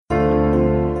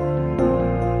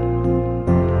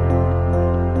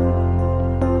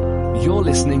You're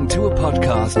listening to a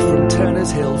podcast from Turners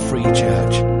Hill Free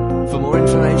Church. For more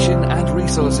information and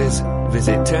resources,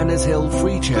 visit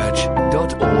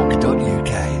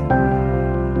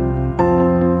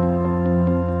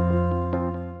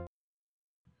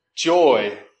turnershillfreechurch.org.uk.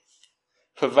 Joy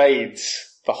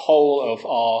pervades the whole of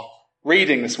our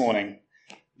reading this morning.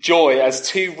 Joy as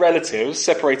two relatives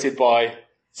separated by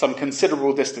some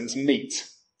considerable distance meet.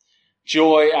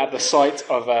 Joy at the sight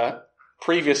of a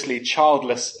previously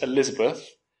childless Elizabeth,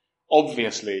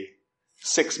 obviously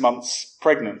 6 months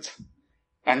pregnant,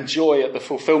 and joy at the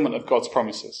fulfillment of God's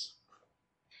promises.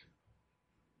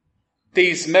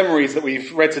 These memories that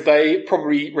we've read today,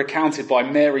 probably recounted by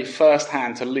Mary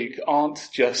firsthand to Luke, aren't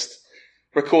just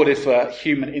recorded for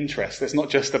human interest. It's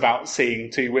not just about seeing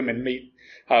two women meet,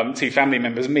 two family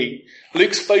members meet.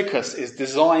 Luke's focus is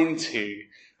designed to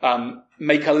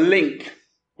make a link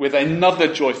with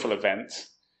another joyful event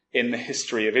in the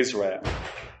history of Israel.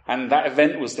 And that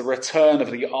event was the return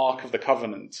of the Ark of the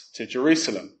Covenant to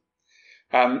Jerusalem.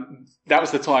 That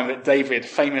was the time that David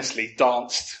famously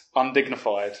danced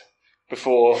undignified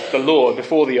before the Lord,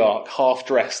 before the Ark,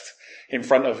 half-dressed in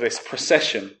front of this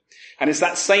procession. And it's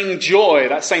that same joy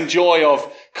of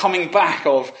coming back,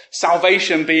 of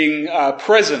salvation being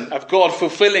present, of God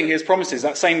fulfilling his promises,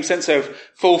 that same sense of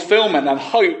fulfillment and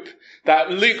hope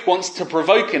that Luke wants to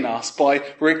provoke in us by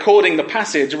recording the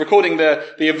passage, recording the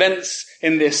events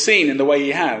in this scene in the way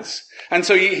he has. And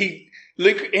so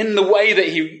Luke, in the way that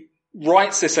he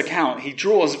writes this account, he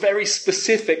draws very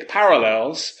specific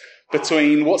parallels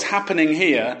between what's happening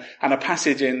here and a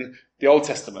passage in the Old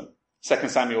Testament. 2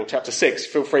 Samuel chapter 6.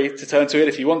 Feel free to turn to it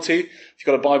if you want to. If you've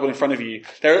got a Bible in front of you.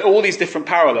 There are all these different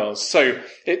parallels. So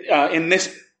in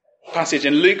this passage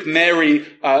in Luke, Mary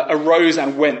arose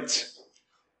and went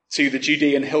to the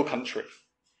Judean hill country.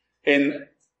 In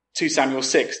 2 Samuel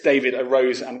 6, David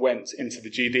arose and went into the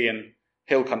Judean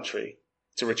hill country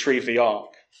to retrieve the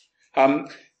ark.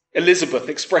 Elizabeth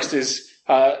expresses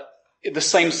the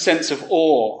same sense of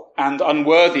awe and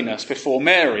unworthiness before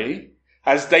Mary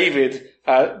as David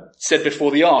said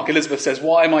before the ark. Elizabeth says,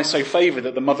 "Why am I so favoured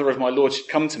that the mother of my Lord should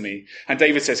come to me?" And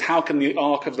David says, "How can the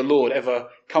ark of the Lord ever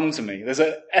come to me?" There's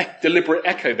a deliberate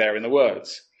echo there in the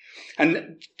words.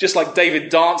 And just like David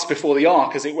danced before the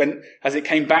ark as it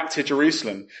came back to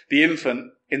Jerusalem, the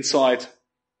infant inside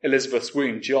Elizabeth's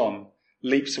womb, John,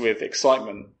 leaps with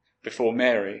excitement before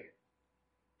Mary,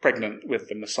 pregnant with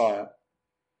the Messiah.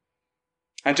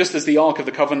 And just as the Ark of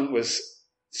the Covenant was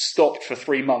stopped for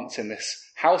 3 months in this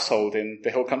household in the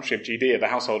hill country of Judea, the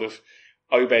household of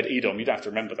Obed-Edom, you don't have to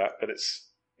remember that, but it's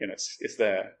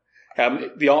there.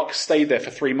 The ark stayed there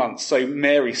for 3 months, so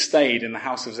Mary stayed in the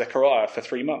house of Zechariah for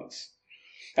 3 months.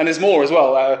 And there's more as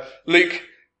well. Luke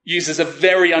uses a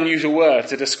very unusual word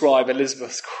to describe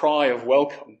Elizabeth's cry of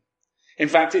welcome. In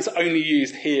fact, it's only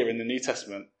used here in the New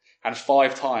Testament and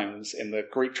 5 times in the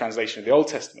Greek translation of the Old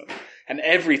Testament. And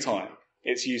every time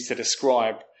it's used to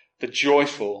describe the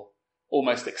joyful,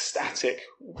 almost ecstatic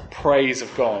praise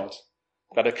of God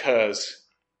that occurs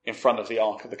in front of the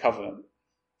Ark of the Covenant.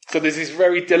 So there's these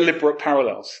very deliberate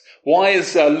parallels. Why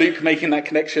is Luke making that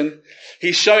connection?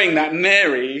 He's showing that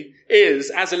Mary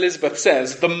is, as Elizabeth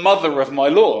says, the mother of my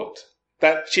Lord.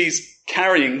 That she's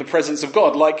carrying the presence of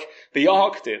God like the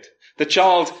ark did. The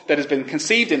child that has been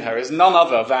conceived in her is none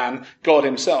other than God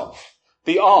himself.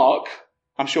 The ark,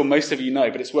 I'm sure most of you know,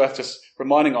 but it's worth just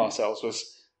reminding ourselves, was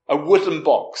a wooden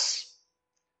box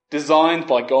designed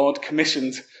by God,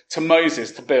 commissioned to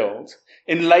Moses to build,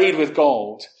 inlaid with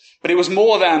gold. But it was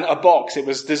more than a box. It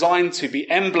was designed to be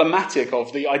emblematic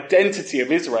of the identity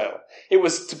of Israel. It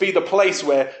was to be the place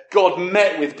where God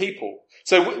met with people.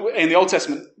 So in the Old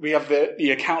Testament, we have the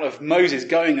account of Moses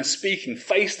going and speaking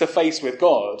face to face with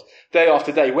God day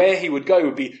after day. Where he would go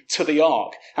would be to the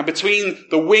ark. And between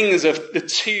the wings of the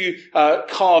 2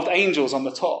 carved angels on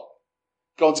the top,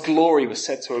 God's glory was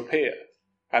said to appear.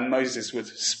 And Moses would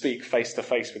speak face to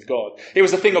face with God. It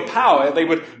was a thing of power. They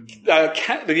would,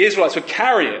 the Israelites would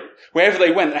carry it wherever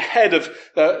they went, ahead of,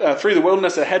 through the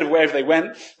wilderness, ahead of wherever they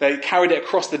went. They carried it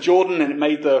across the Jordan, and it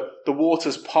made the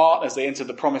waters part as they entered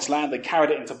the promised land. They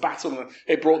carried it into battle, and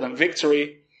it brought them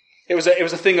victory. It was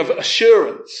a thing of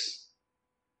assurance,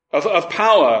 of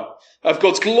power, of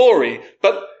God's glory,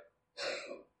 but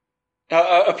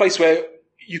a place where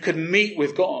you could meet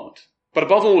with God. But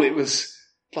above all, it was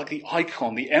like the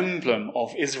icon, the emblem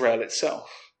of Israel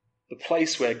itself, the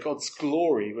place where God's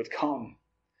glory would come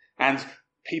and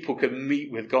people could meet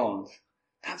with God.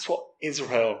 That's what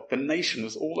Israel, the nation,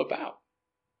 was all about.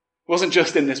 It wasn't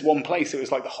just in this one place, it was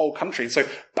like the whole country. So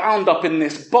bound up in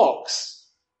this box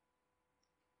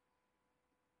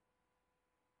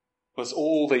was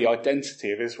all the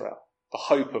identity of Israel. the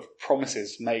hope of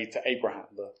promises made to Abraham,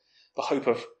 the hope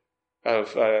of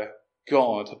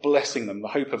God blessing them, the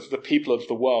hope of the people of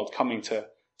the world coming to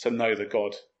know the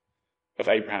God of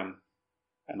Abraham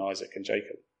and Isaac and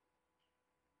Jacob.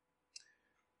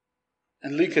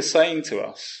 And Luke is saying to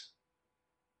us,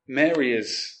 Mary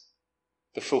is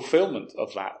the fulfillment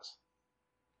of that,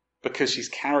 because she's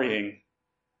carrying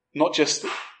not just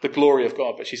the glory of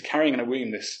God, but she's carrying in her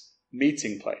womb this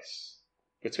meeting place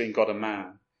between God and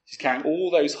man. She's carrying all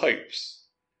those hopes,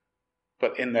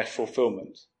 but in their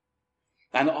fulfillment.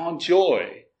 And our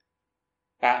joy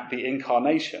at the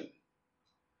incarnation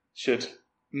should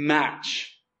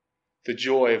match the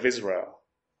joy of Israel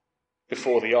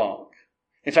before the ark.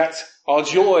 In fact, our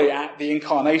joy at the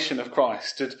incarnation of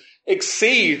Christ should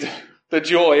exceed the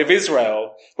joy of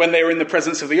Israel when they were in the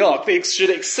presence of the ark. It should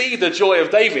exceed the joy of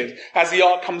David as the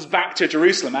ark comes back to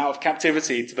Jerusalem out of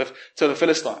captivity to the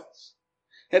Philistines.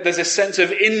 There's a sense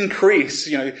of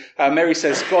increase. Mary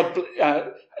says God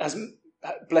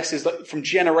blesses from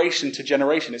generation to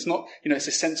generation. It's not, it's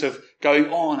a sense of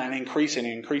going on and increasing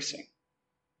and increasing.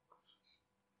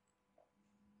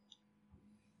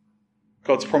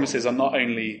 God's promises are not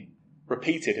only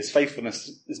repeated, his faithfulness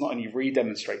is not only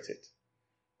re-demonstrated,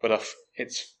 but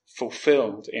it's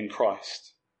fulfilled in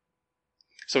Christ.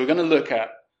 So we're going to look at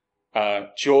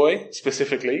joy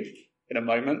specifically in a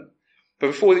moment. But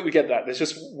before we get that, there's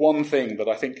just one thing that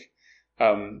I think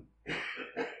God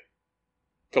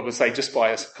would say just by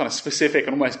a kind of specific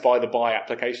and almost by-the-by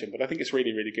application, but I think it's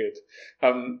really, really good.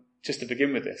 Just to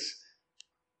begin with this.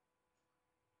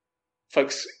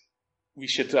 Folks, we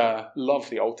should love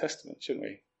the Old Testament, shouldn't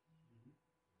we?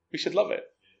 We should love it.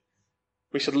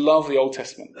 We should love the Old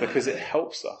Testament because it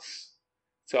helps us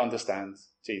to understand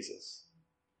Jesus.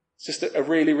 It's just a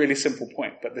really, really simple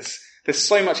point, but there's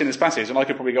so much in this passage, and I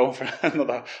could probably go on for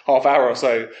another half hour or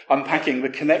so unpacking the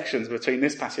connections between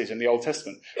this passage and the Old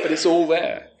Testament. But it's all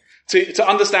there. To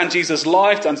understand Jesus'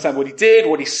 life, to understand what he did,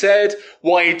 what he said,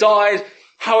 why he died,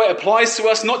 how it applies to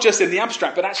us, not just in the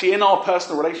abstract, but actually in our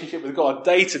personal relationship with God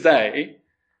day to day,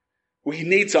 we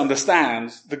need to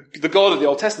understand the God of the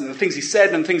Old Testament, the things he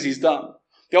said and the things he's done.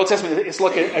 The Old Testament is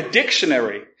like a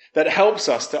dictionary that helps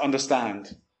us to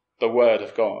understand the Word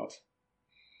of God.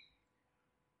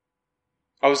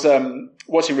 I was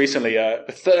watching recently the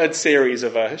third series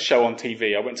of a show on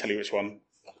TV. I won't tell you which one,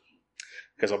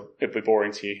 because it'd be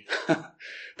boring to you.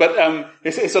 But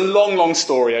it's a long, long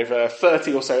story over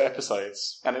 30 or so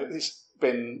episodes, and it's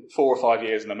been 4 or 5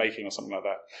 years in the making or something like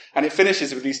that. And it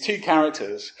finishes with these two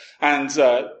characters, and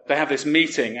they have this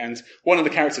meeting, and one of the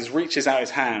characters reaches out his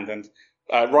hand, and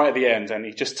right at the end, and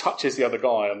he just touches the other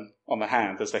guy on the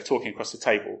hand as they're talking across the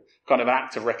table, kind of an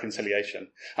act of reconciliation.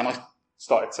 And I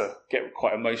started to get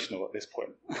quite emotional at this point.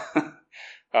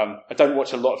 I don't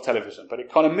watch a lot of television, but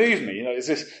it kind of moved me.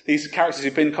 There's these characters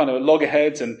who've been kind of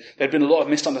loggerheads, and there'd been a lot of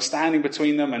misunderstanding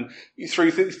between them. And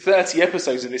through 30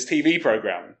 episodes of this TV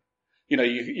program,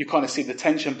 you kind of see the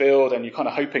tension build, and you're kind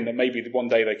of hoping that maybe one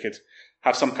day they could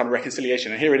have some kind of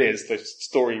reconciliation. And here it is. The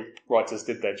story writers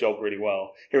did their job really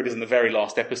well. Here it is in the very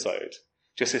last episode.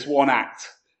 Just this one act,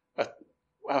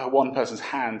 one person's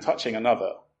hand touching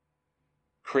another,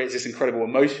 creates this incredible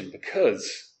emotion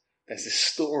because there's this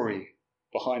story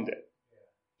behind it.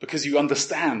 Because you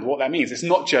understand what that means. It's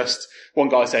not just one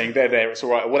guy saying, there, it's all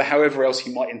right, or however else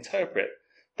you might interpret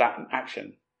that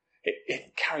action.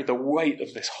 It carried the weight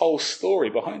of this whole story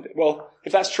behind it. Well,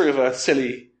 if that's true of a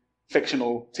silly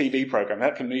fictional TV program,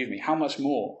 that can move me. How much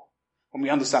more, when we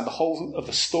understand the whole of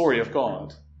the story of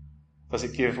God, does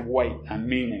it give weight and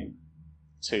meaning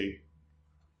to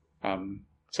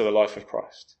the life of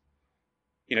Christ?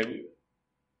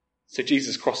 So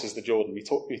Jesus crosses the Jordan. We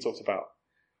talked about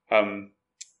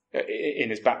in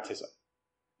his baptism,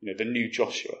 the new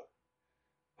Joshua.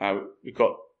 We've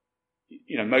got,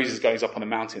 Moses goes up on a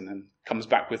mountain and comes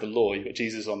back with the law. You've got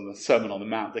Jesus on the Sermon on the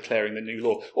Mount declaring the new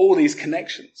law. All these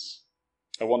connections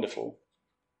are wonderful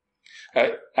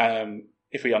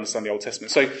if we understand the Old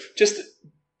Testament. So just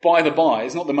by the by,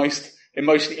 it's not the most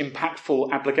emotionally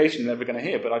impactful application you're ever going to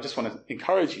hear, but I just want to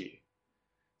encourage you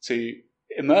to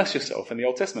immerse yourself in the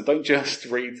Old Testament. Don't just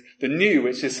read the New,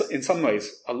 which is in some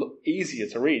ways a lot easier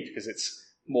to read because it's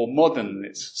more modern in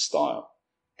its style.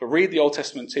 But read the Old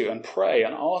Testament too and pray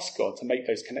and ask God to make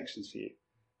those connections for you.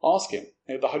 Ask him.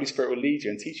 The Holy Spirit will lead you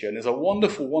and teach you. And there's a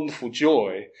wonderful, wonderful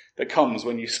joy that comes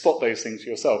when you spot those things for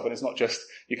yourself. And it's not just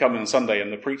you come in on Sunday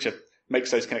and the preacher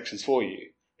makes those connections for you,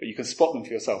 but you can spot them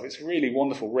for yourself. It's really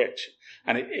wonderful, rich.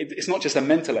 And it's not just a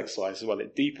mental exercise as well.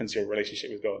 It deepens your relationship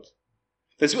with God.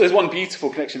 There's one beautiful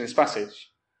connection in this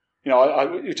passage.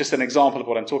 Just an example of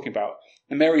what I'm talking about.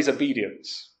 And Mary's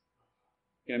obedience.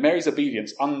 Mary's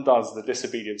obedience undoes the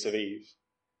disobedience of Eve.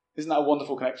 Isn't that a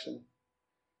wonderful connection?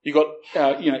 You got,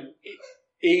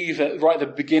 Eve right at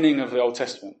the beginning of the Old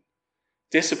Testament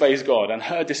disobeys God, and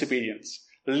her disobedience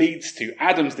leads to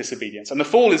Adam's disobedience. And the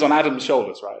fall is on Adam's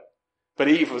shoulders, right? But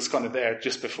Eve was kind of there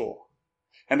just before.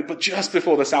 But just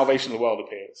before the salvation of the world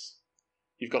appears,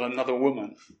 you've got another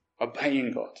woman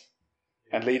obeying God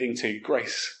and leading to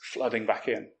grace flooding back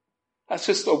in. That's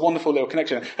just a wonderful little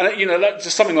connection. And,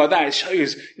 just something like that, it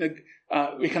shows,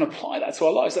 we can apply that to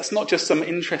our lives. That's not just some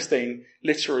interesting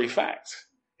literary fact.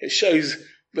 It shows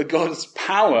that God's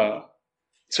power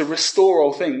to restore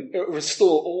all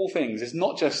things. It's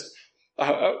not just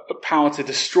a power to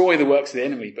destroy the works of the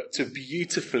enemy, but to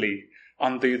beautifully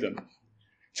undo them.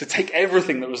 To take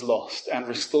everything that was lost and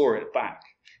restore it back.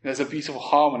 There's a beautiful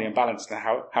harmony and balance to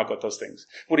how God does things.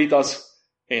 What he does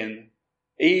in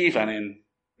Eve and in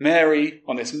Mary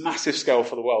on this massive scale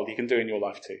for the world, he can do in your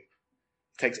life too.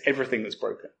 He takes everything that's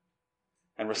broken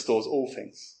and restores all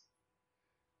things.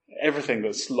 Everything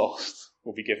that's lost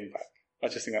will be given back. I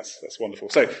just think that's wonderful.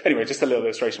 So anyway, just a little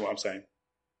illustration of what I'm saying.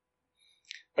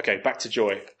 Okay, back to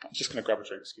joy. I'm just going to grab a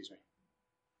drink, excuse me.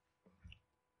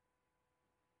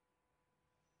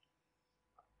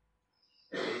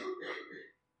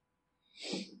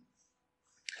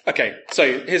 Okay,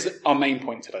 so here's our main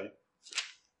point today.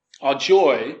 Our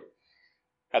joy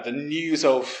at the news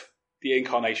of the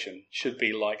incarnation should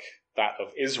be like that of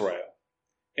Israel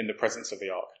in the presence of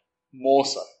the ark. More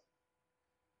so.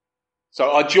 So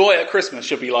our joy at Christmas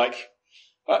should be like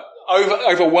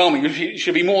overwhelming. It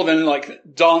should be more than like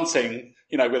dancing,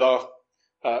 with our,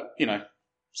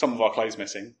 some of our clothes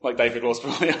missing, like David was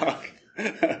before the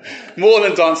ark. More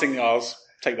than dancing the aisles.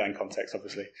 Take that in context,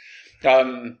 obviously.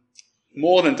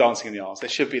 More than dancing in the aisles, there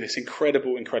should be this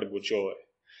incredible, incredible joy.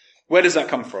 Where does that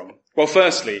come from? Well,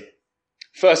 first,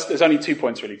 there's only 2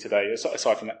 points really today,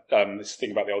 aside from this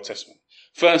thing about the Old Testament.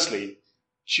 Firstly,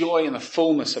 joy in the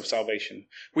fullness of salvation.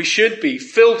 We should be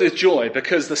filled with joy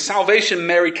because the salvation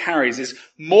Mary carries is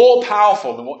more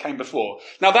powerful than what came before.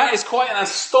 Now that is quite an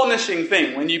astonishing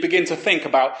thing when you begin to think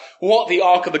about what the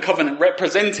Ark of the Covenant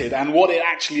represented and what it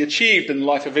actually achieved in the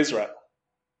life of Israel.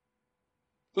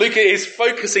 Luke is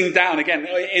focusing down again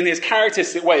in his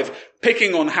characteristic way of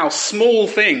picking on how small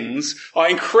things are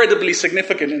incredibly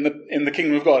significant in the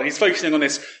kingdom of God. He's focusing on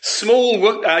this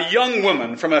small young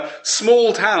woman from a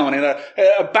small town in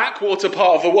a backwater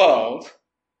part of the world.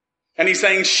 And he's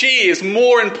saying she is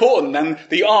more important than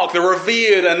the ark, the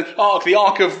revered ark, the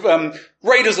ark of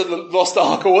Raiders of the Lost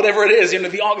Ark or whatever it is,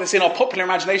 the ark that's in our popular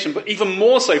imagination, but even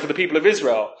more so for the people of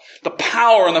Israel. The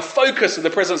power and the focus of the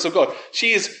presence of God.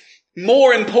 She is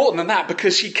more important than that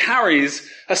because she carries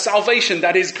a salvation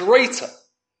that is greater.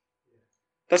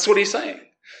 That's what he's saying.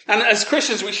 And as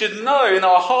Christians, we should know in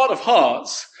our heart of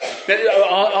hearts that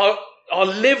our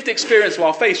lived experience of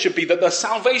our faith should be that the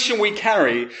salvation we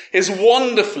carry is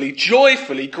wonderfully,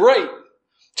 joyfully great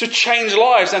to change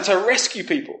lives and to rescue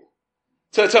people,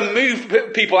 to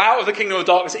move people out of the kingdom of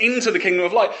darkness into the kingdom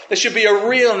of light. There should be a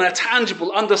real and a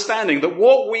tangible understanding that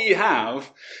what we have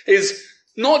is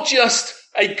not just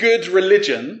a good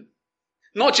religion,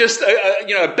 not just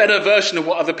a better version of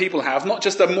what other people have, not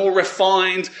just a more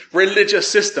refined religious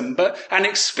system, but an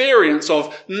experience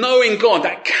of knowing God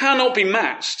that cannot be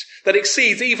matched, that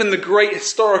exceeds even the great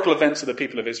historical events of the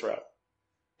people of Israel.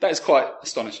 That is quite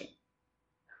astonishing.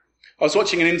 I was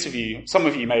watching an interview, some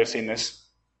of you may have seen this,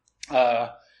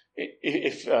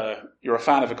 if you're a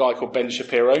fan of a guy called Ben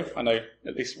Shapiro. I know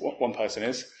at least one person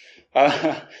is.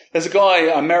 There's a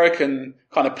guy, American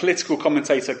kind of political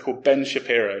commentator called Ben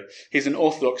Shapiro. He's an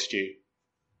Orthodox Jew.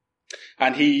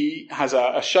 And he has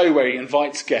a show where he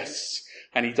invites guests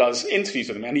and he does interviews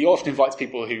with them. And he often invites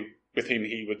people with whom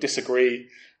he would disagree,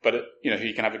 but who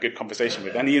he can have a good conversation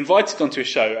with. And he invited onto his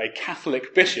show a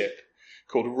Catholic bishop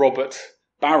called Robert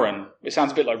Barron. It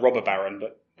sounds a bit like Robber Baron,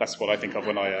 but that's what I think of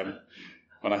when I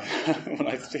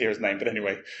hear his name. But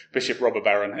anyway, Bishop Robert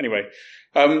Barron. Anyway,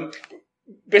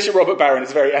 Bishop Robert Barron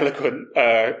is a very eloquent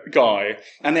guy,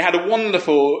 and they had a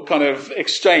wonderful kind of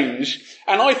exchange.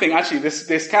 And I think actually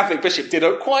this Catholic bishop did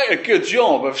quite a good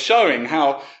job of showing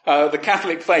how the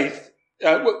Catholic faith,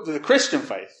 the Christian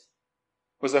faith,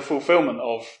 was a fulfillment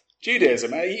of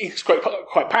Judaism. He's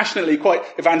quite passionately, quite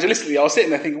evangelistically. I was sitting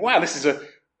there thinking, wow, this is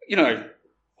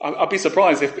I'd be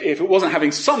surprised if it wasn't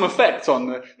having some effect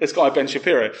on this guy Ben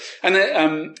Shapiro.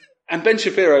 And Ben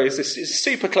Shapiro is a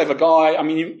super clever guy. I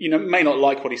mean, you may not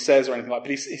like what he says or anything like that,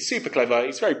 but he's super clever.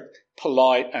 He's very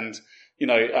polite and,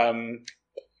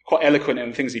 quite eloquent in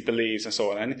the things he believes and so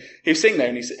on. And he was sitting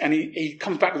there and he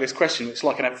comes back with this question. It's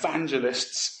like an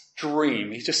evangelist's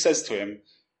dream. He just says to him,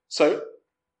 so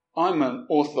I'm an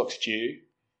Orthodox Jew.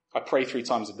 I pray 3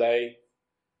 times a day.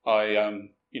 I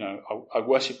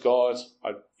worship God.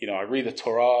 I read the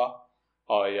Torah.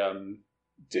 I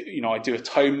do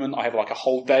atonement. I have like a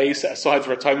whole day set aside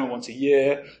for atonement once a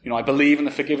year. I believe in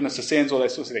the forgiveness of sins, all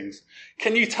those sorts of things.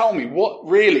 Can you tell me what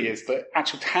really is the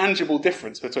actual tangible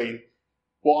difference between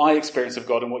what I experience of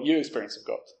God and what you experience of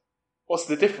God? What's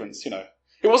the difference,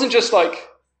 It wasn't just like,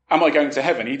 am I going to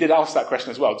heaven? He did ask that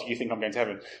question as well. Do you think I'm going to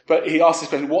heaven? But he asked this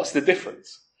question, what's the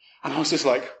difference? And I was just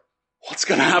like, what's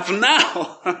going to happen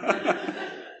now?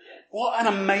 What an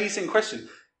amazing question.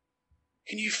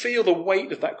 Can you feel the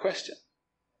weight of that question?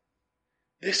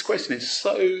 This question is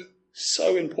so,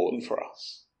 so important for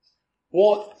us.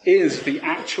 What is the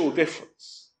actual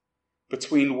difference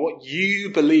between what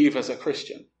you believe as a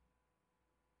Christian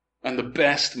and the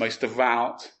best, most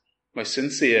devout, most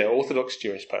sincere Orthodox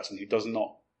Jewish person who does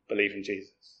not believe in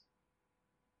Jesus?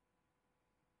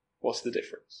 What's the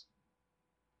difference?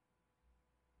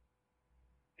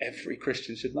 Every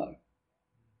Christian should know.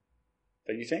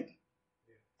 Don't you think?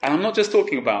 And I'm not just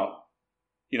talking about,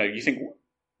 you think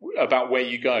about where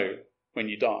you go when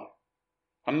you die.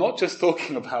 I'm not just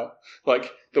talking about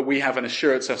that we have an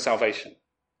assurance of salvation.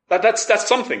 That's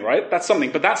something, right? That's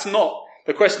something, but that's not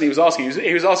the question he was asking.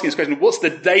 He was asking this question, what's the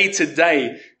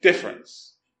day-to-day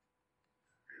difference?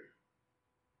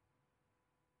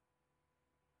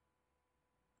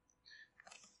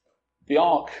 The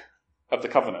Ark of the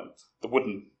Covenant, the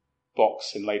wooden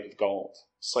box inlaid with gold,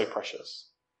 so precious,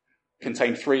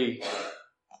 contained 3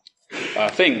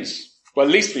 things. Well,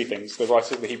 at least 3 things, the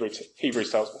writer of the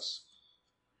Hebrews tells us.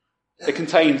 It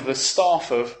contained the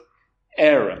staff of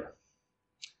Aaron,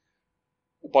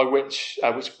 which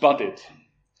budded,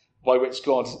 by which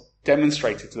God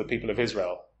demonstrated to the people of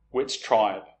Israel which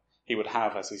tribe he would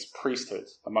have as his priesthood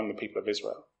among the people of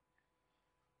Israel.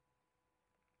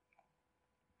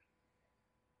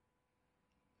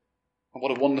 And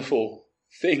what a wonderful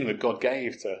thing that God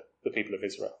gave to the people of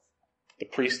Israel. The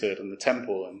priesthood and the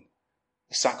temple and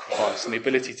the sacrifice and the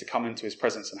ability to come into his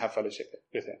presence and have fellowship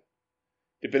with him.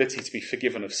 The ability to be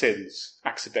forgiven of sins,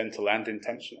 accidental and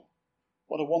intentional.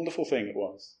 What a wonderful thing it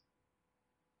was.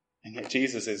 And yet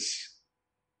Jesus is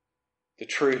the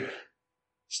true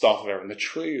staff of Aaron, the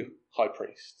true high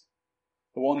priest.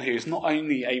 The one who is not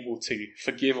only able to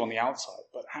forgive on the outside,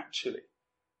 but actually,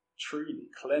 truly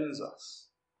cleanse us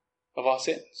of our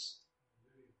sins.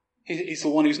 He's the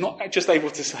one who's not just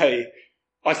able to say,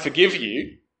 I forgive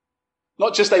you,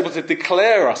 not just able to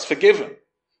declare us forgiven,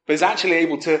 but is actually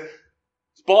able to,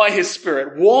 by his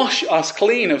Spirit, wash us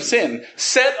clean of sin,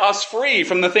 set us free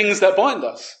from the things that bind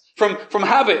us, from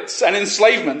habits and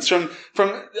enslavements, from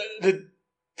the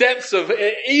depths of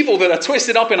evil that are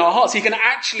twisted up in our hearts. He can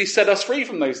actually set us free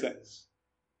from those things.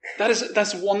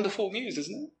 That's wonderful news,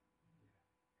 isn't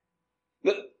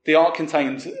it? The ark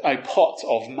contained a pot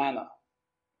of manna.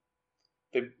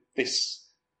 This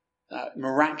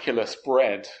miraculous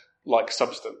bread-like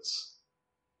substance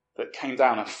that came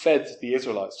down and fed the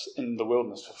Israelites in the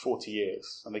wilderness for 40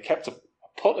 years. And they kept a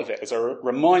pot of it as a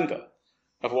reminder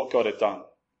of what God had done.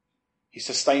 He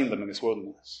sustained them in this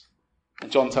wilderness.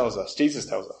 And Jesus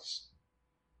tells us,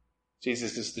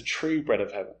 Jesus is the true bread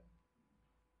of heaven.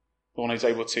 The one who's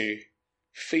able to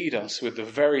feed us with the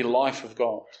very life of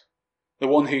God. The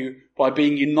one who, by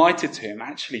being united to him,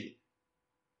 actually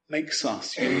makes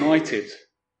us united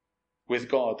with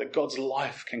God, that God's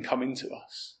life can come into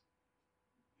us,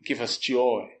 give us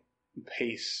joy and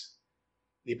peace,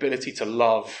 the ability to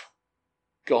love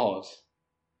God.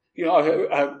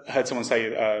 I heard someone say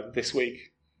this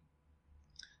week,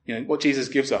 what Jesus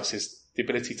gives us is the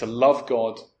ability to love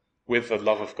God with the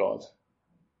love of God.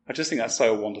 I just think that's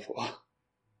so wonderful.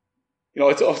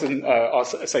 It's often I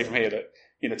say from here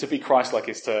that to be Christ-like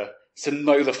is to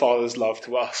know the Father's love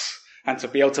to us, and to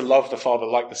be able to love the Father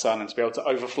like the Son, and to be able to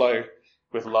overflow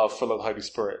with love full of the Holy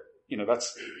Spirit.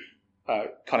 That's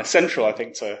kind of central, I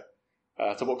think, to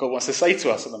what God wants to say to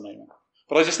us at the moment.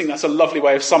 But I just think that's a lovely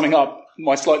way of summing up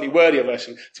my slightly wordier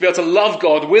version. To be able to love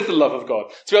God with the love of God.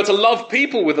 To be able to love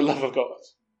people with the love of God.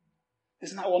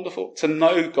 Isn't that wonderful? To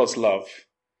know God's love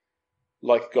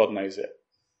like God knows it.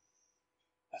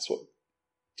 That's what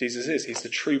Jesus is. He's the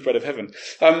true bread of heaven.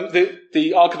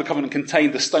 The Ark of the Covenant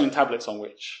contained the stone tablets on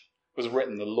which was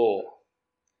written the law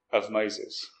of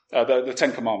Moses, the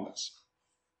 10 Commandments.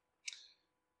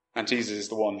 And Jesus is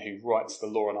the one who writes the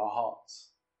law in our hearts,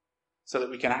 so that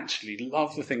we can actually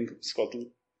love the things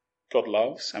God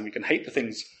loves, and we can hate the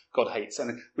things God hates.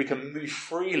 And we can move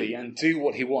freely and do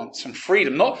what he wants from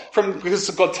freedom, not from because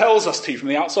God tells us to from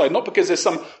the outside, not because there's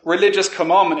some religious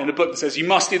commandment in a book that says you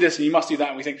must do this and you must do that.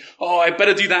 And we think, oh, I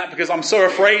better do that because I'm so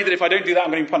afraid that if I don't do that,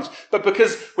 I'm going to be punished. But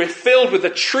because we're filled with the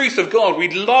truth of God, we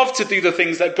love to do the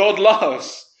things that God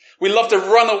loves. We love to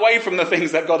run away from the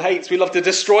things that God hates. We love to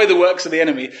destroy the works of the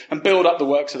enemy and build up the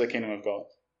works of the kingdom of God.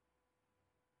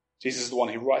 Jesus is the one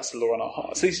who writes the law on our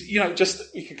hearts. These,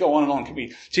 we could go on and on. Could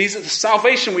be Jesus, the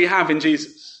salvation we have in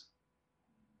Jesus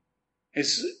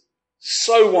is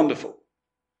so wonderful.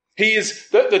 He is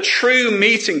the true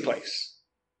meeting place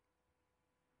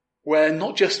where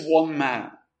not just one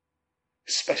man,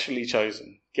 specially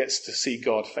chosen, gets to see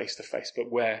God face to face,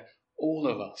 but where all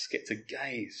of us get to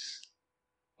gaze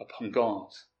upon God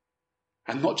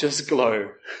and not just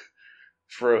glow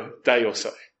for a day or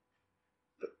so,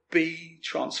 but be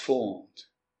transformed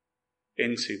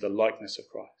into the likeness of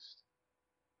Christ.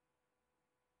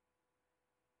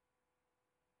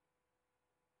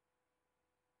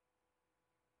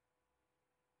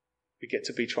 We get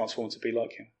to be transformed to be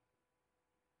like him.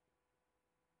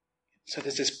 So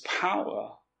there's this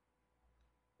power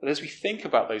that as we think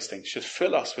about those things should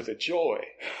fill us with a joy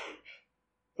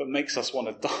that makes us want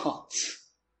to dance.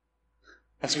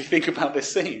 As we think about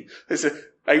this scene, there's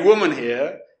a woman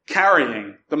here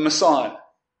carrying the Messiah.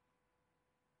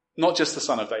 Not just the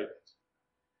Son of David.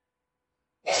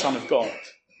 The Son of God.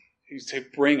 Who's to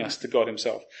bring us to God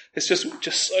himself. It's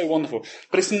just so wonderful.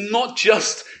 But it's not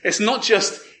just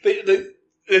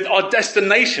our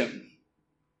destination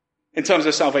in terms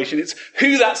of salvation. It's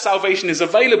who that salvation is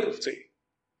available to.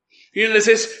 There's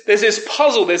this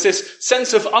puzzle, there's this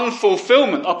sense of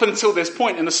unfulfillment up until this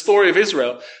point in the story of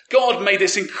Israel. God made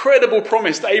this incredible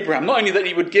promise to Abraham, not only that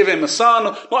he would give him a son,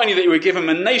 not only that he would give him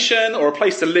a nation or a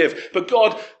place to live, but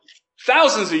God,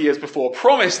 thousands of years before,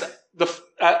 promised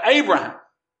Abraham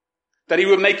that he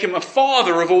would make him a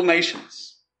father of all nations.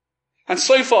 And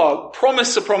so far,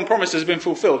 promise upon promise has been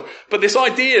fulfilled. But this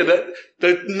idea that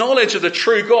the knowledge of the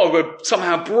true God would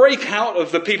somehow break out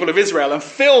of the people of Israel and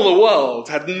fill the world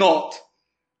had not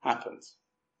happened.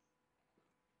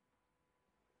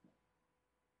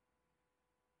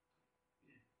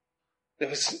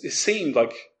 It seemed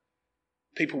like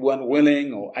people weren't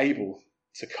willing or able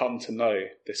to come to know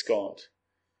this God.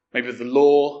 Maybe the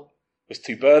law was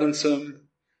too burdensome.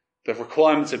 The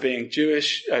requirements of being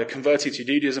Jewish, converted to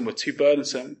Judaism were too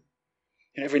burdensome.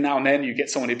 And every now and then you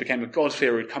get someone who became a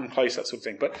God-fearer who'd come close, that sort of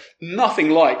thing. But nothing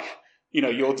like,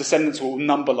 your descendants will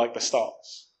number like the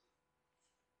stars.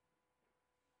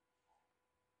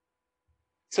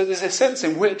 So there's a sense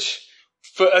in which,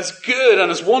 for as good and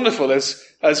as wonderful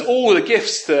as all the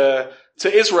gifts to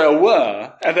Israel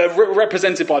were, and they're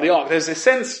represented by the ark, there's a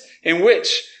sense in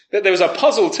which that there was a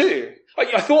puzzle too.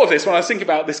 I thought of this when I was thinking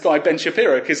about this guy, Ben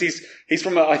Shapiro, because he's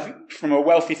from a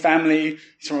wealthy family.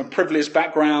 He's from a privileged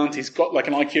background. He's got like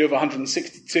an IQ of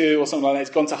 162 or something like that. He's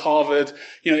gone to Harvard.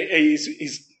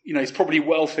 He's probably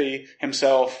wealthy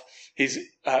himself. He's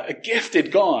a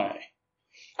gifted guy.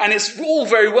 And it's all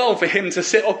very well for him to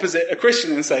sit opposite a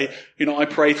Christian and say, I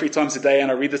pray 3 times a day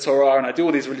and I read the Torah and I do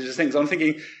all these religious things. I'm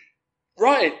thinking,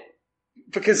 right,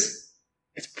 because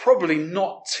it's probably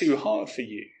not too hard for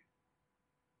you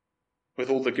with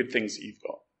all the good things that you've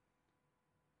got.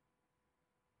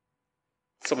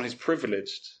 Someone who's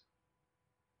privileged.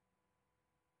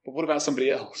 But what about somebody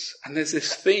else? And there's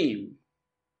this theme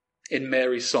in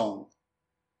Mary's song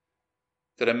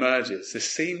that emerges,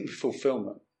 this theme of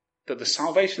fulfillment, that the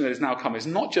salvation that has now come is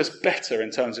not just better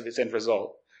in terms of its end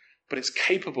result, but it's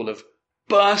capable of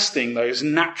bursting those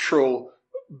natural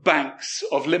banks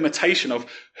of limitation of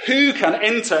who can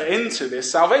enter into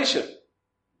this salvation.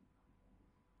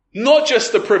 Not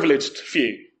just the privileged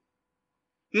few.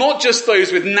 Not just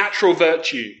those with natural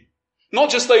virtue. Not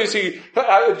just those who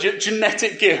have a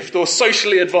genetic gift or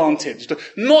socially advantaged.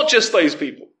 Not just those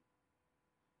people.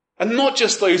 And not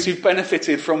just those who've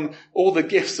benefited from all the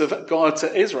gifts of God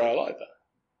to Israel either.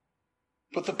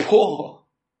 But the poor,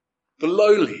 the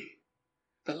lowly.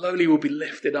 The lowly will be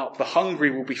lifted up. The hungry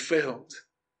will be filled.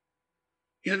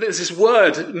 There's this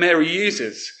word Mary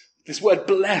uses. This word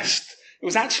blessed. It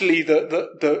was actually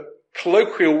the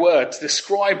colloquial word to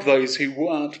describe those who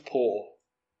weren't poor.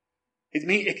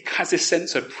 It has this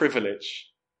sense of privilege.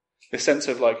 This sense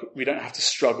of we don't have to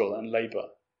struggle and labour.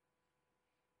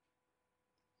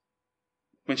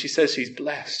 When she says she's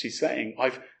blessed, she's saying,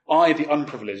 I, the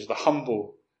unprivileged, the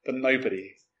humble, the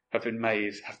nobody, have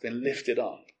been lifted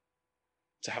up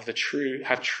to have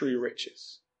true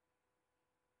riches.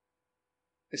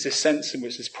 There's this sense in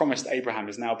which this promise to Abraham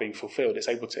is now being fulfilled. It's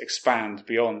able to expand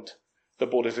beyond the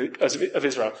borders of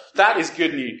Israel. That is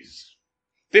good news.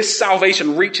 This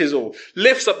salvation reaches all,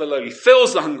 lifts up the lowly,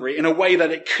 fills the hungry in a way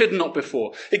that it could not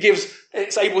before.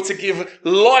 It's able to give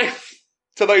life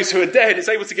to those who are dead. It's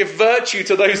able to give virtue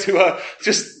to those who are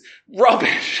just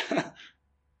rubbish.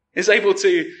 It's able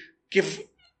to give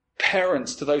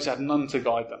parents to those who had none to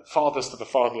guide them, fathers to the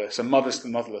fatherless and mothers to the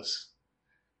motherless,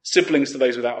 siblings to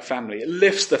those without a family. It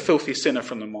lifts the filthy sinner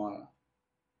from the mire.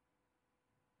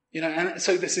 And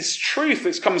so there's this truth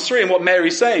that comes through in what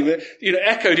Mary's saying, that,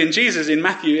 echoed in Jesus in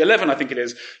Matthew 11, I think it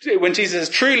is, when Jesus says,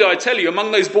 truly I tell you,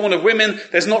 among those born of women,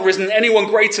 there's not risen anyone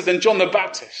greater than John the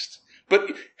Baptist.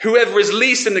 But whoever is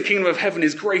least in the kingdom of heaven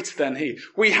is greater than he.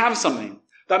 We have something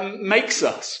that makes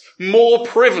us more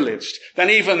privileged than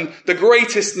even the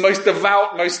greatest, most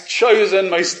devout, most chosen,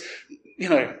 most,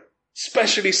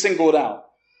 specially singled out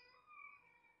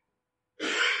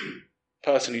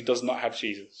person who does not have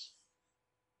Jesus.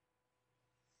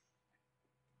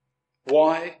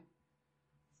 Why?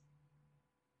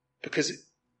 Because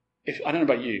I don't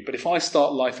know about you, but if I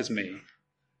start life as me,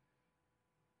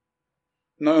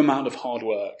 no amount of hard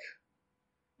work,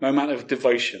 no amount of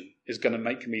devotion is going to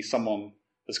make me someone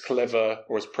as clever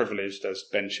or as privileged as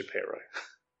Ben Shapiro.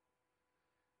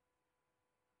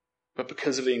 But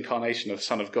because of the incarnation of the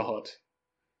Son of God,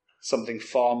 something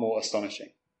far more astonishing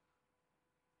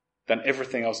than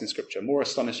everything else in Scripture, more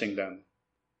astonishing than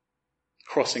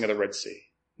crossing of the Red Sea,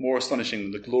 more astonishing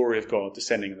than the glory of God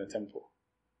descending in the temple,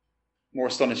 more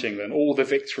astonishing than all the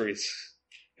victories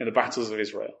in the battles of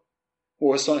Israel,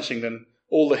 more astonishing than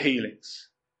all the healings,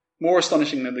 more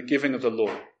astonishing than the giving of the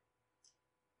law.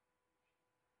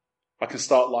 I can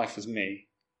start life as me,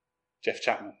 Geoff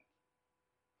Chapman,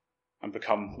 and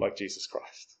become like Jesus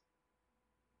Christ.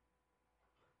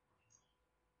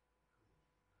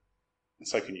 And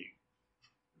so can you.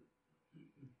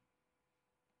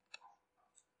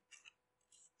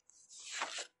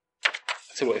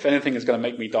 So what, if anything is going to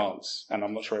make me dance, and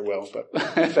I'm not sure it will, but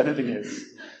if anything is,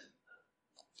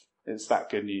 it's that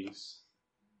good news.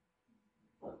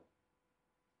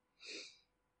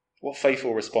 What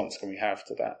faithful response can we have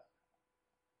to that?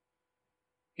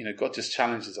 God just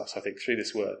challenges us, I think, through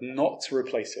this word, not to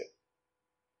replace it.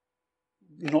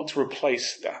 Not to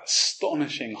replace that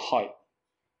astonishing height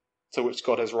to which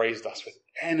God has raised us with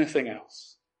anything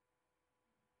else.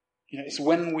 It's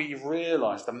when we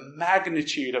realize the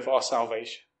magnitude of our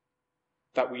salvation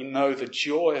that we know the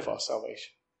joy of our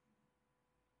salvation.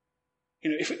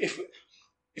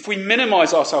 If we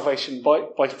minimize our salvation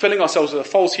by filling ourselves with a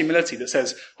false humility that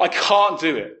says, I can't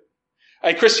do it,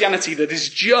 a Christianity that is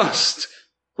just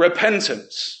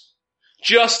repentance,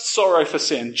 just sorrow for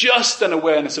sin, just an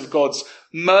awareness of God's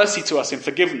mercy to us in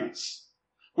forgiveness,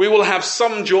 we will have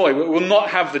some joy, but we will not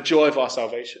have the joy of our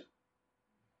salvation.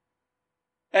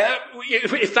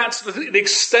 If that's the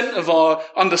extent of our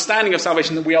understanding of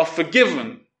salvation, that we are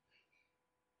forgiven,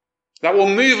 that will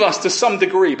move us to some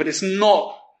degree, but it's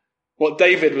not what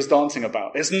David was dancing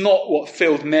about. It's not what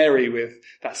filled Mary with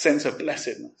that sense of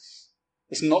blessedness.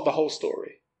 It's not the whole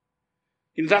story.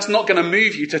 That's not going to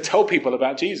move you to tell people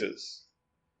about Jesus,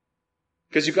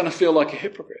 because you're going to feel like a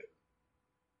hypocrite.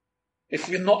 If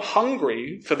you're not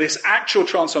hungry for this actual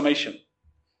transformation,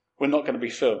 we're not going to be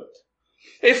filled.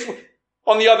 If,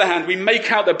 on the other hand, we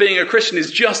make out that being a Christian is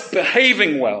just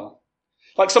behaving well,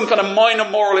 like some kind of minor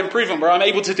moral improvement where I'm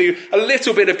able to do a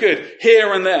little bit of good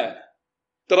here and there,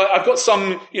 that I've got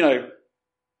some,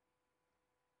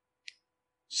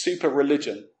 super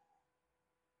religion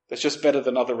that's just better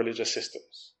than other religious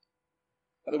systems,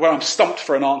 where I'm stumped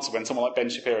for an answer when someone like Ben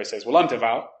Shapiro says, well, I'm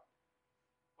devout,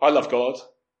 I love God,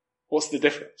 what's the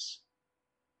difference?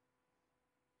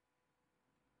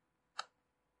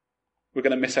 We're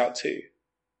going to miss out too.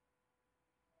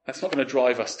 That's not going to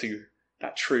drive us to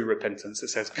that true repentance that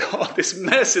says, God, this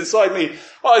mess inside me,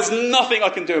 there's nothing I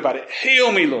can do about it.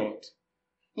 Heal me, Lord.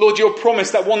 Lord, your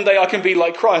promise that one day I can be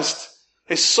like Christ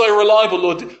is so reliable,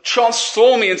 Lord.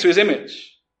 Transform me into his image.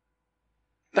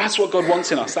 That's what God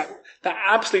wants in us, that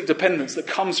absolute dependence that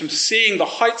comes from seeing the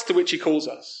heights to which he calls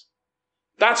us.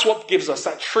 That's what gives us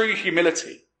that true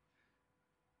humility.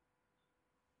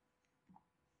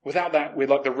 Without that, we're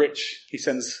like the rich. He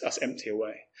sends us empty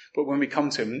away. But when we come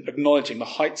to him, acknowledging the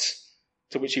heights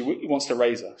to which he wants to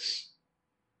raise us,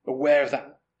 aware of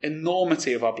that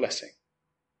enormity of our blessing,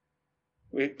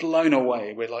 we're blown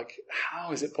away. We're like,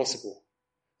 how is it possible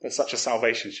that such a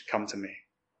salvation should come to me?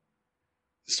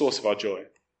 The source of our joy.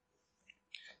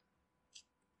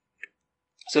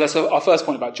 So that's our first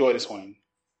point about joy this morning.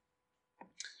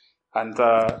 And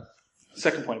the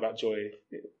second point about joy,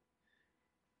 it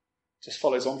just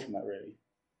follows on from that, really.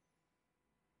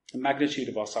 The magnitude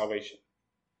of our salvation.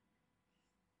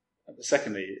 And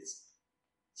secondly, it's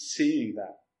seeing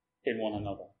that in one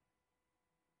another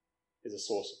is a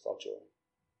source of our joy.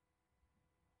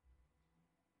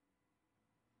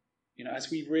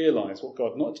 As we realise what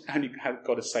God, not only how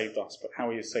God has saved us, but how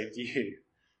he has saved you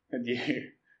and you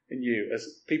and you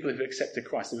as people who have accepted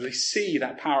Christ, as we see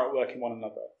that power at work in one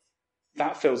another,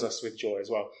 that fills us with joy as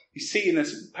well. You see in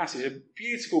this passage a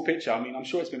beautiful picture. I mean, I'm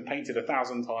sure it's been painted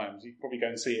 1,000 times. You can probably go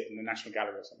and see it in the National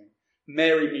Gallery or something.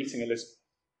 Mary meeting Elizabeth.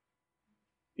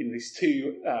 These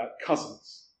two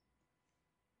cousins,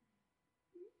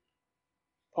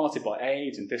 parted by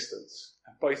age and distance,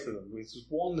 and both of them with these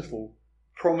wonderful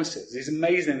promises. These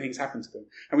amazing things happen to them.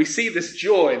 And we see this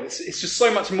joy. It's just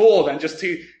so much more than just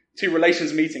two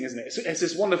relations meeting, isn't it? It's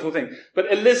this wonderful thing.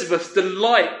 But Elizabeth's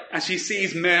delight as she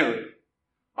sees Mary,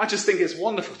 I just think it's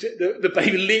wonderful. The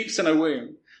baby leaps in her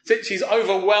womb. She's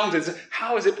overwhelmed.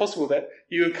 How is it possible that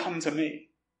you have come to me?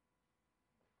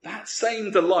 That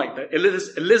same delight that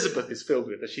Elizabeth is filled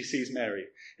with as she sees Mary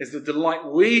is the delight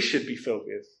we should be filled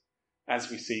with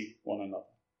as we see one another.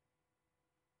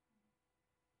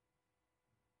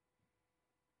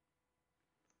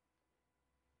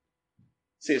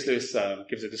 C.S. Lewis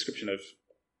gives a description of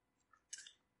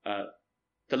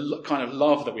the kind of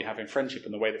love that we have in friendship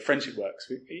and the way that friendship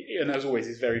works. And as always,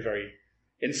 he's very, very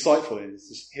insightful in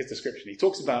his description. He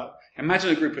talks about,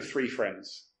 imagine a group of 3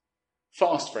 friends,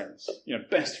 fast friends,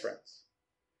 best friends,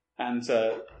 and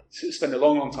spend a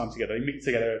long, long time together. They meet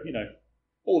together,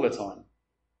 all the time.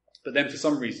 But then for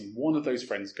some reason, one of those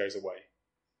friends goes away.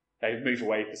 They move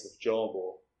away because of a job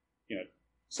or,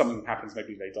 something happens,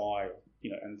 maybe they die,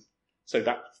 and so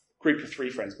that group of 3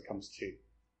 friends becomes 2.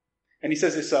 And he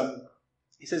says this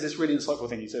really insightful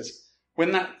thing. He says,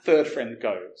 when that third friend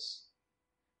goes,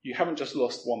 you haven't just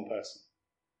lost one person,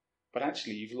 but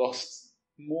actually you've lost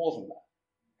more than that.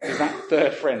 Because that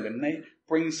third friend, and they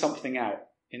bring something out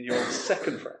in your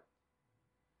second friend.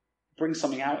 Bring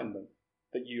something out in them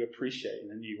that you appreciate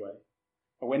in a new way.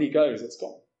 And when he goes, it's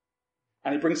gone.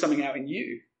 And it brings something out in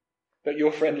you that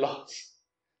your friend loves.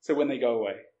 So when they go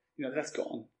away, that's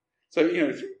gone. So,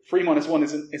 3 minus 1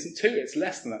 isn't 2, it's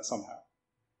less than that somehow.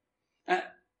 And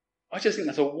I just think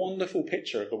that's a wonderful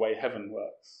picture of the way heaven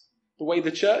works. The way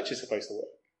the church is supposed to work.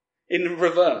 In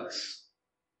reverse.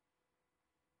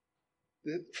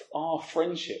 Our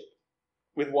friendship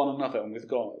with one another and with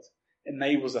God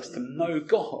enables us to know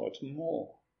God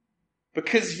more.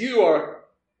 Because you are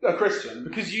a Christian,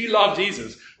 because you love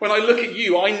Jesus, when I look at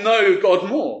you, I know God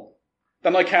more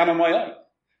than I can on my own.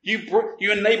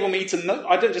 You enable me to know.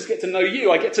 I don't just get to know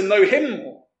you, I get to know him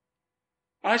more.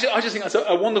 And I just think that's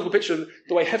a wonderful picture of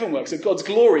the way heaven works, of God's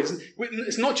glory.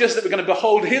 It's not just that we're going to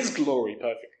behold his glory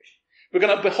perfectly. We're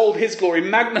going to behold his glory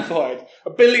magnified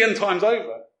 1 billion times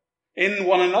over in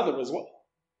one another as well.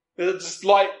 There's just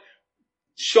light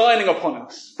shining upon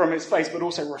us from his face, but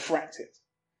also refracted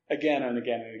again and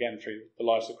again and again through the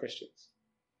lives of Christians.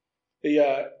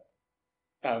 The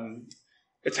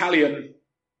Italian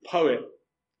poet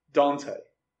Dante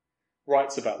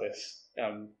writes about this.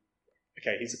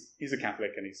 He's a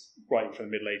Catholic and he's writing from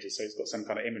the Middle Ages, so he's got some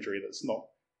kind of imagery that's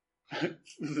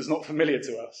not familiar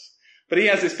to us. But he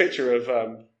has this picture of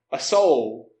a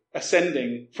soul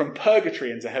ascending from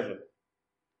purgatory into heaven.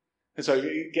 And so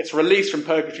it gets released from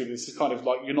purgatory. This is kind of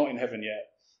like you're not in heaven yet.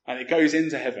 And it goes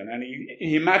into heaven. And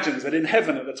he imagines that in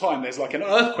heaven at the time there's like an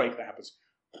earthquake that happens.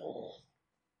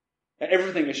 And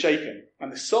everything is shaken.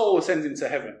 And the soul ascends into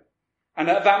heaven. And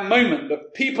at that moment, the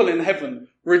people in heaven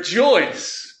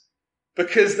rejoice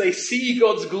because they see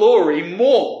God's glory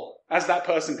more as that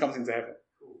person comes into heaven.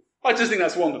 I just think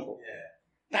that's wonderful.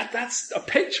 Yeah. That's a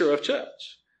picture of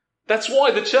church. That's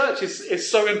why the church is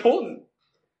so important.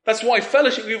 That's why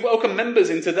fellowship, we welcome members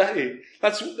in today.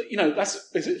 That's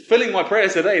filling my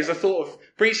prayers today is a thought of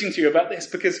preaching to you about this,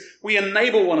 because we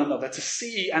enable one another to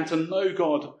see and to know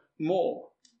God more.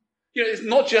 It's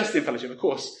not just in fellowship, of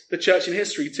course. The church in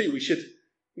history too.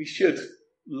 We should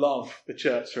love the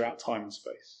church throughout time and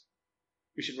space.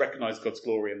 We should recognize God's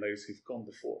glory in those who've gone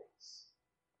before us,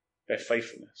 their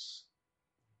faithfulness.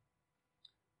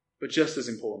 But just as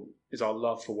important is our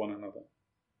love for one another.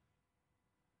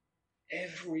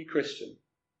 Every Christian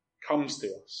comes to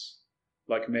us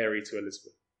like Mary to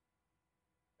Elizabeth,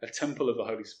 a temple of the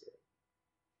Holy Spirit.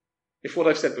 If what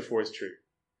I've said before is true,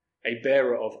 a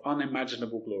bearer of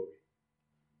unimaginable glory.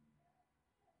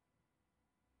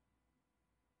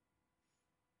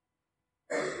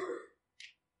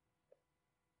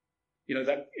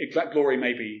 That glory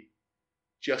may be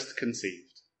just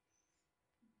conceived.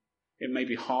 It may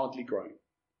be hardly grown.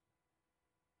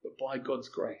 But by God's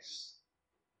grace,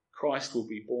 Christ will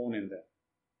be born in them.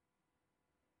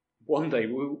 One day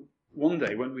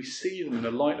when we see them in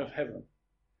the light of heaven,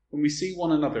 when we see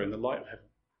one another in the light of heaven,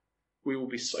 we will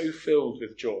be so filled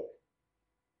with joy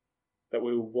that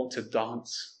we will want to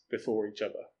dance before each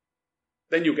other.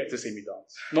 Then you'll get to see me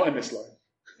dance. Not in this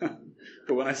life,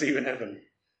 but when I see you in heaven.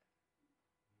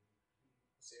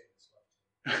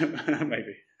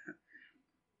 Maybe.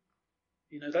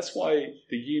 That's why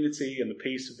the unity and the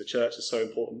peace of the church is so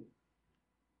important.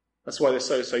 That's why they're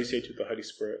so associated with the Holy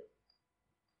Spirit.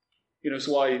 It's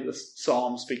why the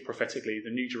Psalms speak prophetically.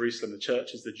 The New Jerusalem, the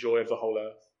church, is the joy of the whole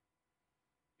earth.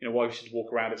 Why we should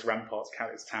walk around its ramparts,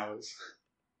 count its towers.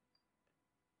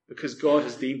 Because God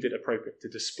has deemed it appropriate to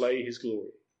display his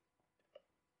glory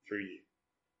through you.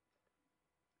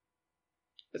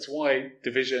 That's why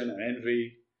division and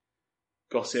envy,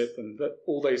 gossip, and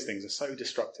all those things are so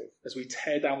destructive. As we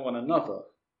tear down one another,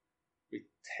 we're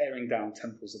tearing down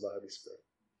temples of the Holy Spirit.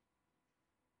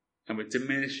 And we're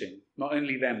diminishing not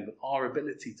only them, but our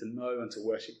ability to know and to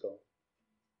worship God.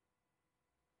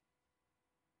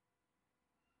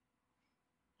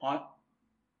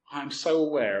 I'm so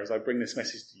aware as I bring this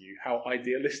message to you how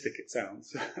idealistic it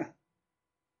sounds.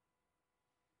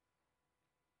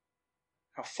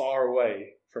 How far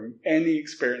away from any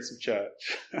experience of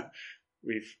church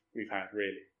we've had,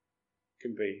 really,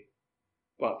 can be.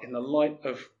 But in the light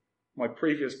of my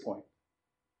previous point,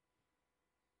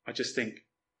 I just think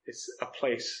it's a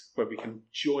place where we can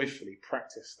joyfully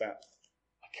practice that.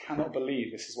 I cannot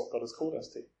believe this is what God has called us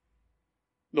to.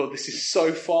 Lord, this is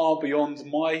so far beyond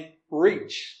my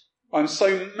reach. I'm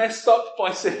so messed up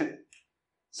by sin,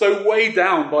 so weighed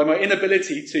down by my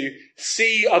inability to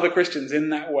see other Christians in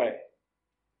that way.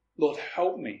 Lord,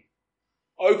 help me.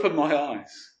 Open my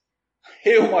eyes.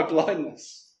 Heal my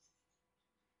blindness.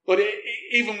 Lord,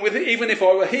 even if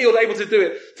I were healed, able to do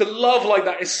it, to love like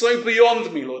that is so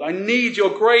beyond me, Lord. I need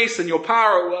your grace and your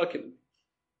power at work in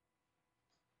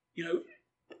me.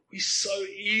 We so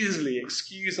easily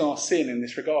excuse our sin in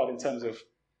this regard in terms of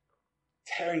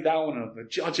tearing down one another,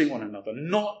 judging one another,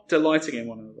 not delighting in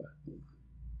one another.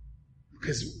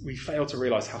 Because we fail to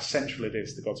realize how central it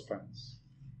is to God's plans.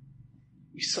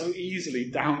 We so easily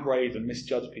downgrade and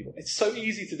misjudge people. It's so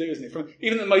easy to do, isn't it? From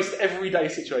even the most everyday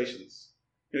situations.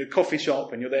 Coffee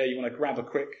shop, and you're there, you want to grab a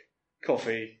quick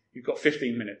coffee, you've got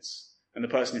 15 minutes, and the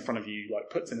person in front of you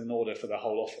puts in an order for the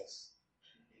whole office.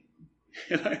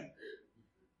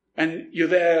 And you're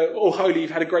there, all holy,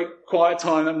 you've had a great quiet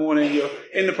time that morning, you're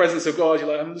in the presence of God, you're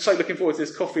like, I'm so looking forward to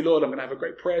this coffee, Lord, I'm going to have a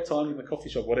great prayer time in the coffee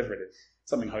shop, whatever it is,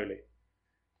 something holy.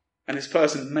 And this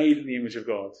person made in the image of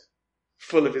God,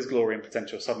 full of his glory and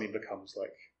potential, suddenly becomes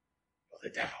like, the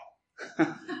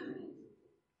devil.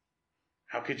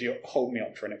 How could you hold me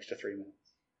up for an extra 3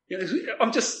 minutes?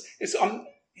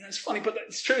 It's funny, but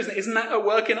it's true, isn't it? Isn't that at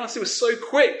work in us? It was so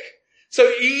quick, so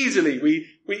easily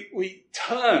we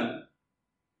turn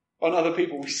on other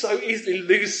people. We so easily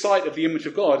lose sight of the image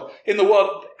of God in the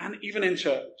world and even in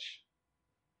church.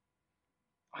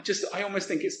 I almost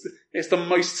think it's the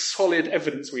most solid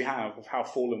evidence we have of how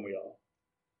fallen we are.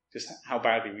 Just how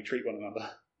badly we treat one another.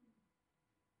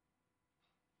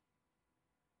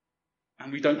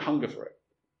 And we don't hunger for it.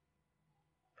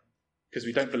 Because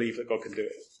we don't believe that God can do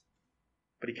it.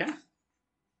 But he can.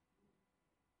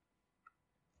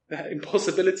 The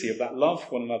impossibility of that love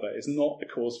for one another is not a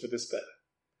cause for despair.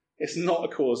 It's not a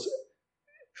cause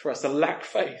for us to lack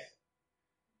faith.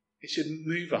 It should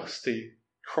move us to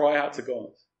cry out to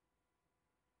God.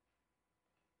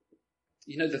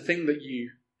 The thing that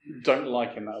you don't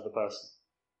like in that other person.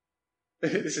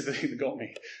 This is the thing that got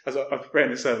me. As I'm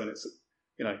preparing this sermon, it's,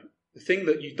 the thing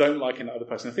that you don't like in that other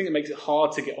person, the thing that makes it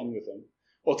hard to get on with them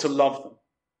or to love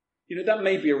them, that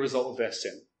may be a result of their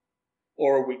sin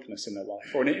or a weakness in their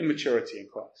life or an immaturity in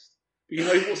Christ.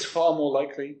 But what's far more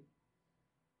likely?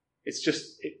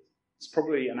 It's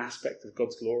probably an aspect of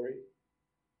God's glory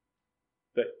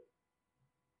that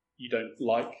you don't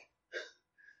like,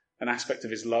 an aspect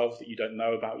of his love that you don't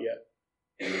know about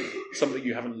yet, something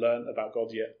you haven't learned about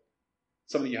God yet,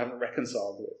 something you haven't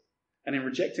reconciled with. And in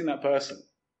rejecting that person,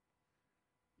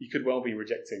 you could well be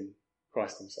rejecting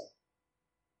Christ himself.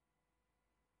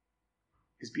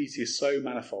 His beauty is so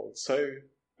manifold, so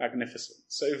magnificent,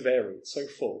 so varied, so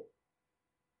full.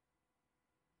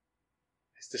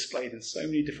 It's displayed in so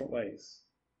many different ways.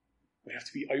 We have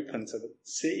to be open to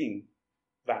seeing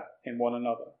that in one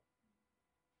another.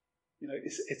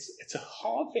 It's a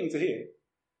hard thing to hear,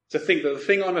 to think that the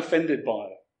thing I'm offended by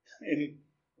in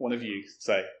one of you,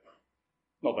 say,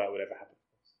 not that would ever happen.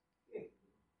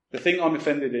 The thing I'm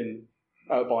offended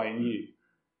by in you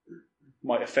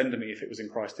might offend me if it was in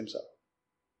Christ himself.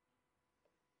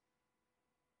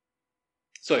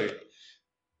 So,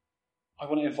 I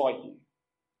want to invite you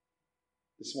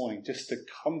this morning just to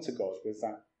come to God with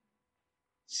that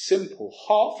simple,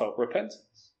 heartfelt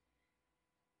repentance.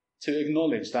 To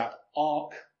acknowledge that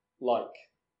ark-like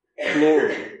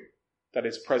glory that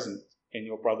is present in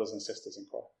your brothers and sisters in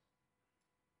Christ.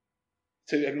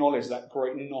 To acknowledge that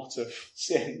great knot of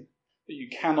sin that you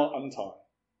cannot untie,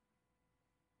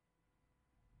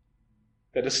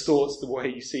 that distorts the way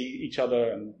you see each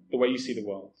other and the way you see the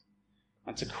world.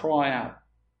 And to cry out,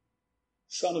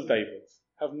 Son of David,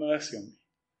 have mercy on me.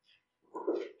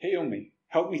 Heal me.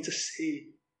 Help me to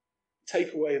see.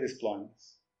 Take away this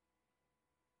blindness.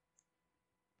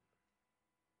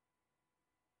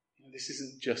 This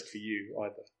isn't just for you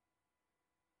either.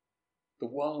 The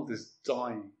world is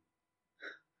dying,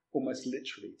 almost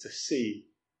literally, to see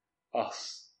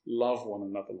us love one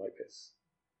another like this.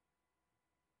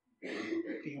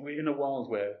 We're in a world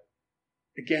where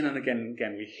again and again and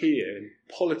again we hear in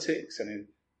politics and in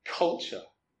culture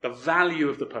the value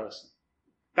of the person.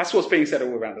 That's what's being said all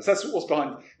around us. That's what's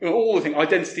behind all the things,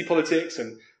 identity politics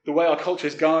and the way our culture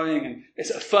is going. And it's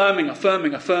affirming,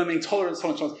 tolerance.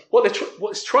 What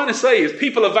it's trying to say is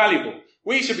people are valuable.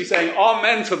 We should be saying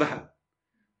amen to that.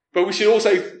 But we should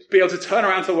also be able to turn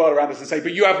around to the world around us and say,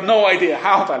 but you have no idea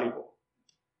how valuable.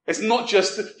 It's not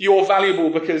just you're valuable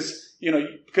because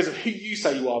of who you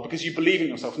say you are, because you believe in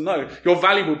yourself. No, you're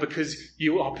valuable because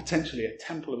you are potentially a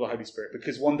temple of the Holy Spirit,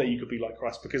 because one day you could be like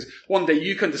Christ, because one day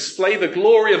you can display the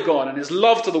glory of God and his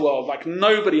love to the world like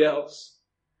nobody else.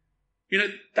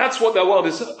 That's what the world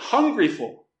is hungry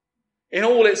for. In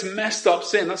all its messed up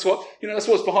sin, that's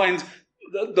what's behind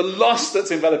the lust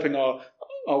that's enveloping our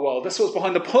world. That's what's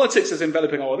behind the politics that's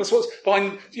enveloping our world. That's what's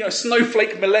behind,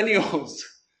 snowflake millennials,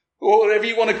 or whatever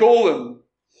you want to call them.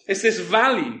 It's this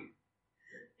value.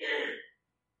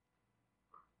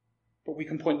 But we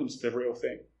can point them to the real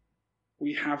thing.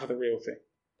 We have the real thing.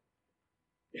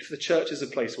 If the church is a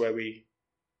place where we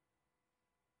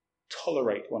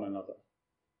tolerate one another,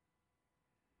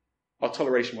 our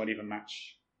toleration won't even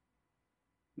match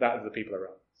that of the people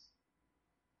around us.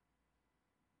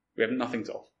 We have nothing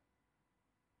to offer.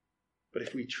 But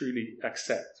if we truly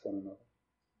accept one another,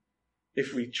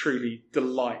 if we truly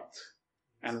delight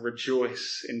and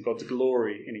rejoice in God's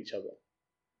glory in each other,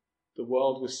 the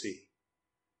world will see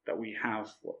that we have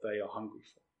what they are hungry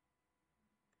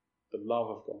for. The love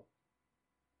of God.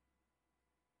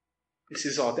 This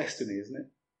is our destiny, isn't it?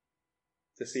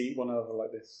 To see one another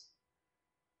like this.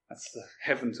 That's the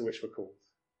heaven to which we're called.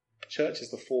 Church is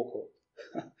the forecourt.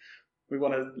 We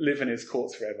want to live in his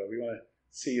courts forever. We want to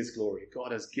see his glory.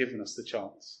 God has given us the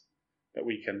chance that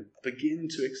we can begin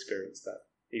to experience that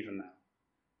even now.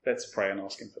 Let's pray and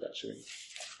ask him for that, shall we?